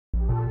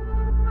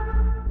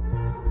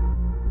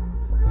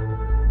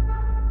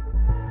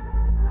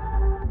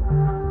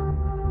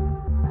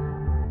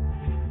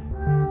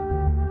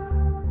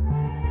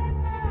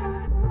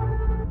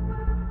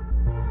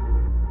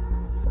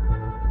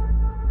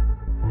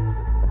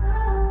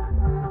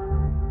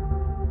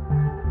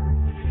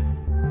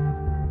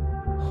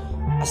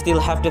I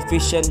still have the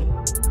vision.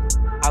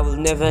 I will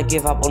never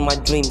give up on my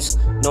dreams,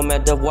 no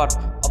matter what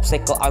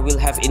obstacle I will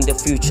have in the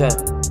future.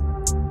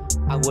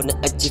 I wanna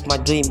achieve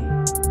my dream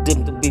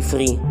to be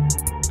free.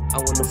 I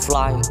wanna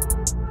fly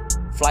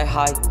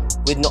high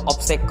with no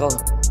obstacle,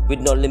 with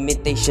no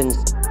limitations.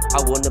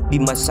 I wanna be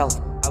myself,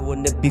 I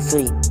wanna be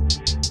free,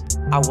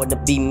 I wanna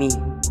be me.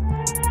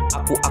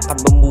 Aku akan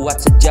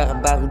membuat sejarah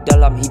baru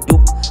dalam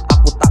hidup.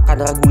 Aku takkan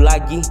ragu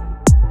lagi.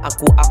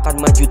 Aku akan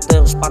maju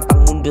terus,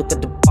 pantang mundur ke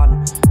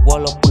depan.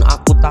 Walaupun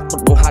aku takut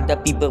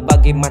menghadapi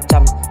berbagai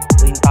macam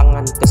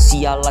rintangan,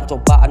 kesialan,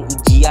 cobaan,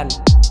 ujian.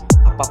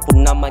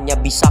 Apapun namanya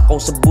bisa kau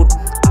sebut,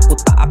 aku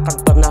tak akan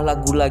pernah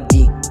ragu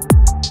lagi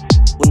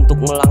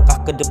untuk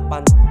melangkah ke depan.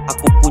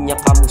 Aku punya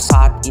kamu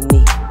saat ini.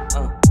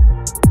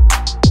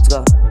 Let's go.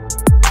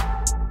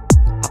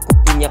 Aku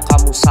punya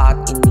kamu saat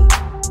ini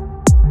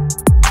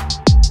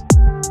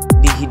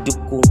di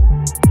hidupku.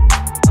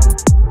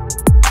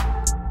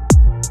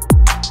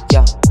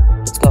 Yeah,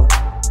 let's go.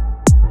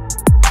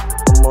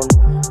 Come on,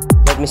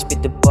 let me spit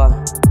the bar.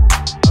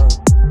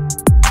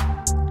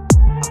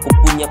 Aku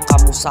punya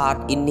kamu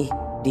saat ini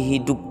di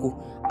hidupku.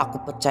 Aku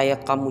percaya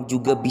kamu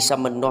juga bisa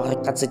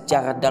menorehkan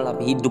sejarah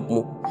dalam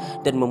hidupmu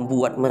dan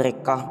membuat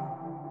mereka.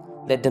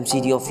 Let them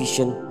see your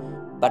vision,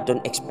 but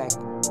don't expect,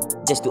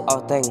 just do our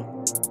thing.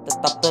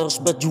 Tetap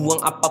terus berjuang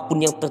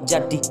apapun yang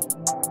terjadi.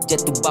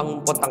 Jatuh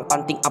bangun, pontang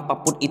panting,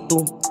 apapun itu,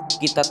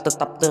 kita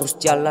tetap terus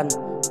jalan.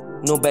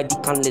 Nobody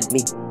can let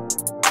me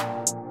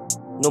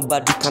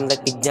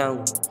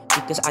down,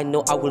 because I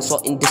know I will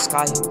soar in the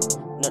sky.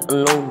 Not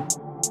alone,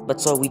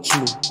 but so with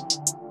you.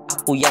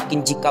 Aku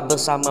yakin jika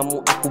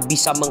bersamamu aku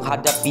bisa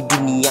menghadapi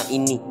dunia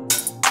ini.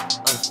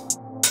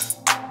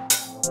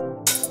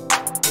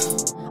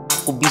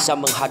 Aku bisa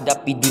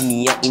menghadapi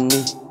dunia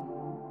ini.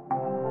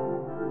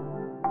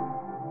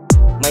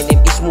 My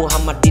name is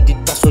Muhammad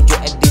Didit Prasodjo,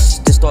 and this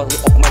is the story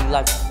of my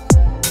life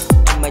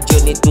and my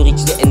journey to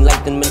reach the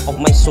enlightenment of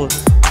my soul.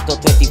 After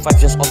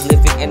 25 years of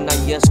living and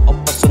 9 years of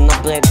personal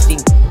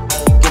branding, I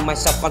give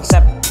myself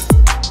concept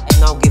and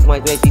now give my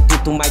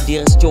gratitude to my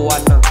dearest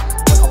Joana,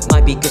 one of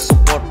my biggest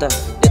supporter.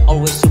 They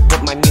always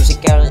support my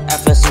music career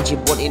ever since she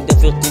born in the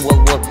virtual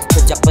world.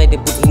 Sejak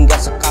predebut hingga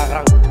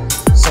sekarang,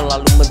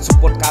 selalu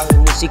mensupport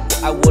karir musikku.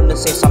 I wanna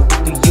say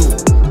something to you,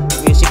 the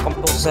music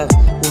composer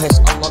who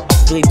has a lot of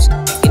dreams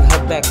in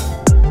her back.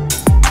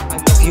 I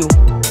love you.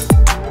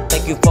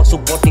 Thank you for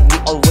supporting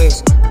me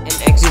always and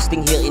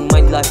existing here in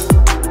my life.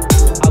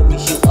 I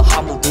wish you a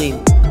humble dream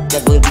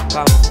that will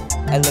become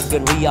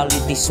elegant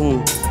reality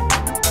soon.